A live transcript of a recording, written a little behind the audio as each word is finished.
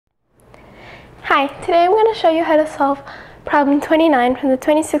Hi, today I'm going to show you how to solve problem 29 from the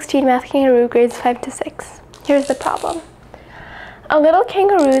 2016 Math Kangaroo grades 5 to 6. Here's the problem. A little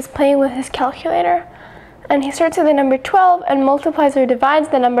kangaroo is playing with his calculator, and he starts with the number 12 and multiplies or divides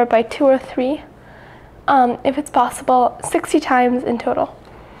the number by 2 or 3, if it's possible, 60 times in total.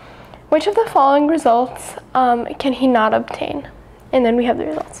 Which of the following results can he not obtain? And then we have the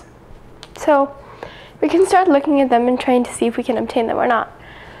results. So we can start looking at them and trying to see if we can obtain them or not.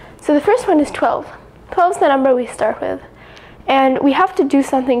 So the first one is 12. 12 is the number we start with. And we have to do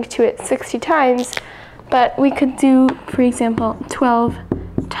something to it 60 times, but we could do, for example, 12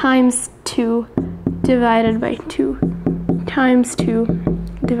 times 2 divided by 2 times 2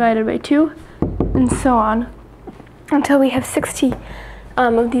 divided by 2, and so on, until we have 60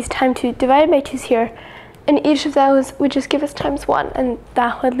 of these times 2 divided by 2's here, and each of those would just give us times 1, and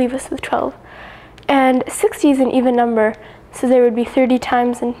that would leave us with 12. And 60 is an even number, so there would be 30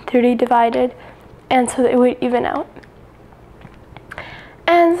 times and 30 divided, and so it would even out.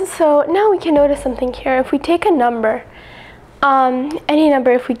 And so now we can notice something here. If we take a number, any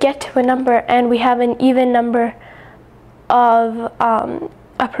number, if we get to a number and we have an even number of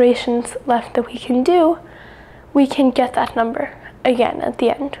operations left that we can do, we can get that number again at the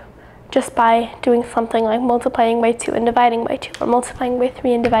end, just by doing something like multiplying by 2 and dividing by 2, or multiplying by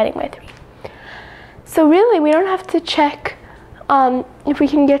 3 and dividing by 3. So really, we don't have to check if we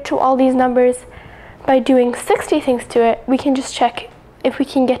can get to all these numbers by doing 60 things to it. We can just check if we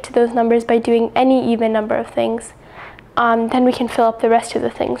can get to those numbers by doing any even number of things. Then we can fill up the rest of the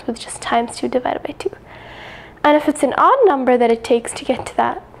things with just times 2 divided by 2. And if it's an odd number that it takes to get to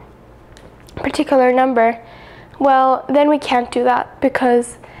that particular number, well, then we can't do that,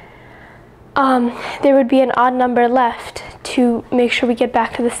 because there would be an odd number left to make sure we get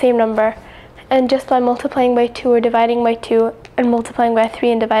back to the same number. And just by multiplying by 2 or dividing by 2 and multiplying by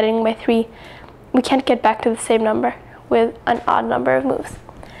 3 and dividing by 3, we can't get back to the same number with an odd number of moves.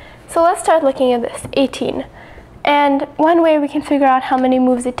 So let's start looking at this, 18. And one way we can figure out how many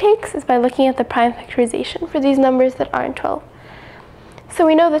moves it takes is by looking at the prime factorization for these numbers that aren't 12. So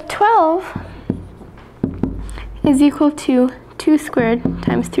we know that 12 is equal to 2 squared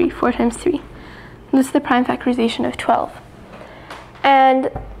times 3, 4 times 3. This is the prime factorization of 12. And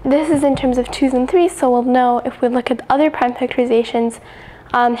this is in terms of 2's and 3's, so we'll know if we look at other prime factorizations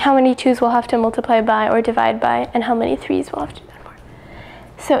how many 2's we'll have to multiply by or divide by, and how many 3's we'll have to do that for.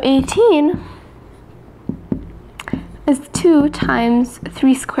 So 18 is 2 times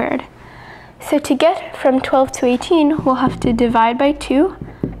 3 squared. So to get from 12 to 18, we'll have to divide by 2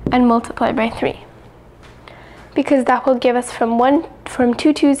 and multiply by 3, because that will give us from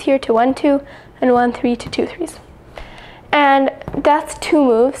 2 2's here to 1 2, and 1 3 to 2 3's. And that's 2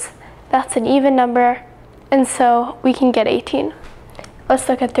 moves. That's an even number, and so we can get 18. Let's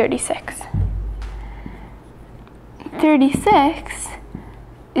look at 36. 36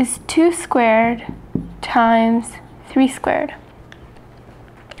 is 2 squared times 3 squared.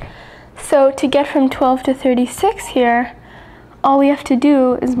 So to get from 12 to 36 here, all we have to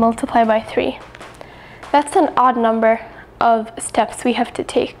do is multiply by 3. That's an odd number of steps we have to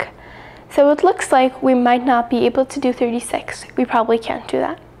take. So it looks like we might not be able to do 36. We probably can't do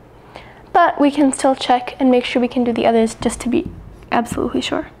that. But we can still check and make sure we can do the others just to be absolutely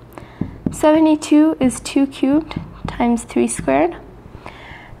sure. 72 is 2 cubed times 3 squared.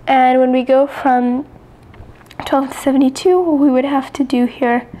 And when we go from 12 to 72, what we would have to do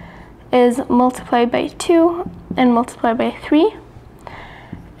here is multiply by 2 and multiply by 3.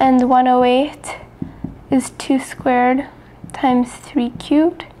 And 108 is 2 squared times 3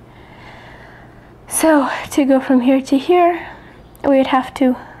 cubed. So to go from here to here, we would have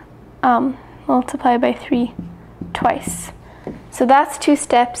to multiply by 3 twice. So that's 2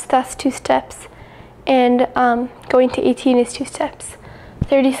 steps, that's 2 steps, and going to 18 is 2 steps.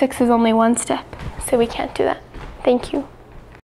 36 is only 1 step, so we can't do that. Thank you.